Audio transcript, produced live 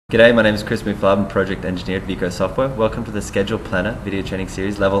G'day, my name is Chris Muflab, I'm Project Engineer at Vico Software. Welcome to the Schedule Planner video training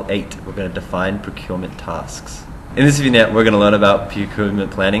series, level 8. We're going to define procurement tasks. In this vignette, we're going to learn about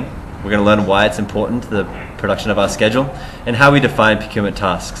procurement planning. We're going to learn why it's important to the production of our schedule and how we define procurement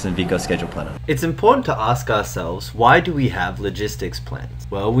tasks in Vico Schedule Planner. It's important to ask ourselves, why do we have logistics plans?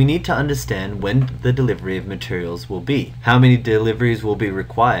 Well, we need to understand when the delivery of materials will be, how many deliveries will be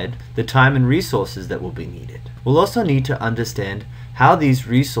required, the time and resources that will be needed. We'll also need to understand how these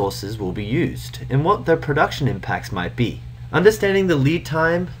resources will be used and what their production impacts might be. Understanding the lead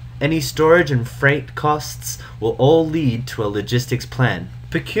time, any storage and freight costs will all lead to a logistics plan.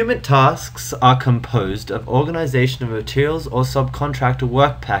 Procurement tasks are composed of organization of materials or subcontractor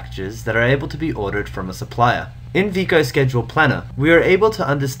work packages that are able to be ordered from a supplier. In Vico Schedule Planner, we are able to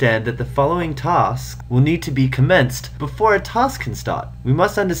understand that the following tasks will need to be commenced before a task can start. We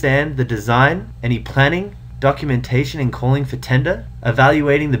must understand the design, any planning, documentation and calling for tender,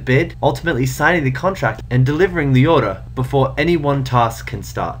 evaluating the bid, ultimately signing the contract and delivering the order before any one task can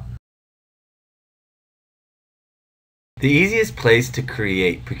start. The easiest place to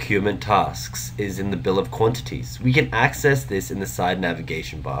create procurement tasks is in the bill of quantities. We can access this in the side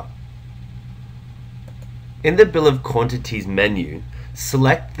navigation bar. In the bill of quantities menu,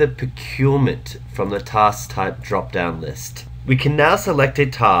 select the procurement from the task type drop-down list. We can now select a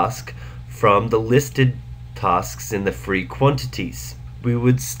task from the listed tasks in the free quantities. We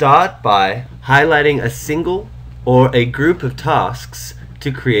would start by highlighting a single or a group of tasks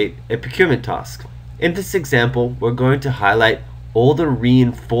to create a procurement task. In this example, we're going to highlight all the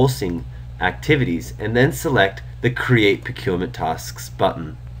reinforcing activities and then select the Create Procurement Tasks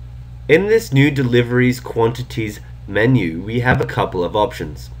button. In this new Deliveries Quantities menu, we have a couple of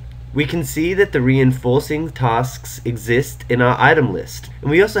options. We can see that the reinforcing tasks exist in our item list, and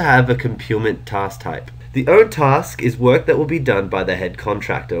we also have a procurement task type. The own task is work that will be done by the head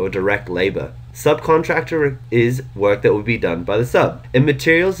contractor or direct labor. Subcontractor is work that will be done by the sub. And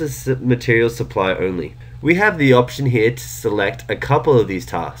materials is materials supply only. We have the option here to select a couple of these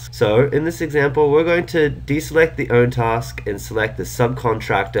tasks. So in this example, we're going to deselect the own task and select the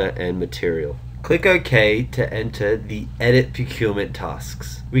subcontractor and material. Click OK to enter the Edit Procurement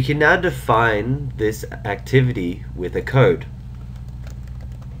Tasks. We can now define this activity with a code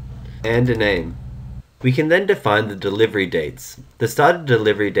and a name. We can then define the delivery dates. The started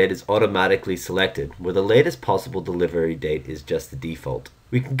delivery date is automatically selected, where the latest possible delivery date is just the default.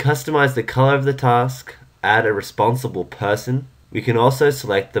 We can customize the color of the task, add a responsible person. We can also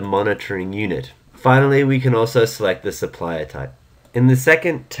select the monitoring unit. Finally, we can also select the supplier type. In the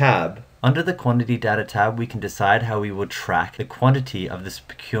second tab, under the Quantity Data tab, we can decide how we will track the quantity of this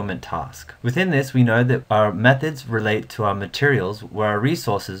procurement task. Within this, we know that our methods relate to our materials, where our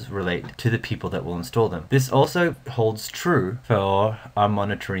resources relate to the people that will install them. This also holds true for our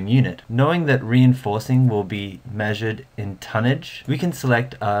monitoring unit. Knowing that reinforcing will be measured in tonnage, we can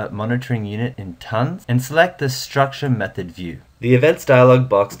select a monitoring unit in tons and select the Structure Method view. The Events dialog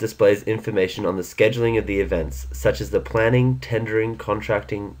box displays information on the scheduling of the events, such as the planning, tendering,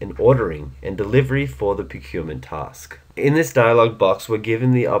 contracting, and ordering, and delivery for the procurement task. In this dialog box, we're given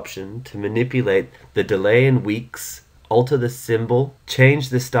the option to manipulate the delay in weeks, alter the symbol, change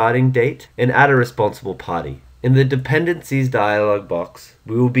the starting date, and add a responsible party. In the Dependencies dialog box,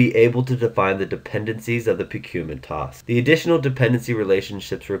 we will be able to define the dependencies of the procurement task. The additional dependency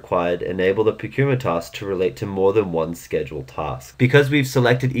relationships required enable the procurement task to relate to more than one scheduled task. Because we've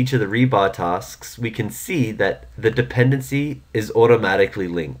selected each of the rebar tasks, we can see that the dependency is automatically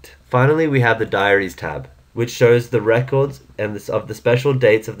linked. Finally, we have the Diaries tab, which shows the records of the special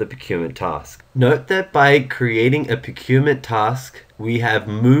dates of the procurement task. Note that by creating a procurement task, we have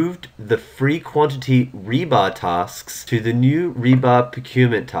moved the free quantity rebar tasks to the new rebar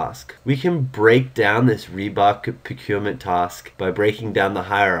procurement task. We can break down this rebar procurement task by breaking down the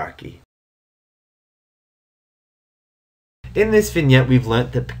hierarchy. In this vignette, we've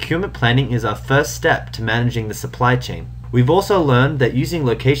learnt that procurement planning is our first step to managing the supply chain. We've also learned that using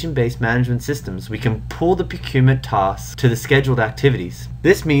location-based management systems, we can pull the procurement tasks to the scheduled activities.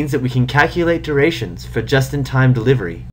 This means that we can calculate durations for just-in-time delivery.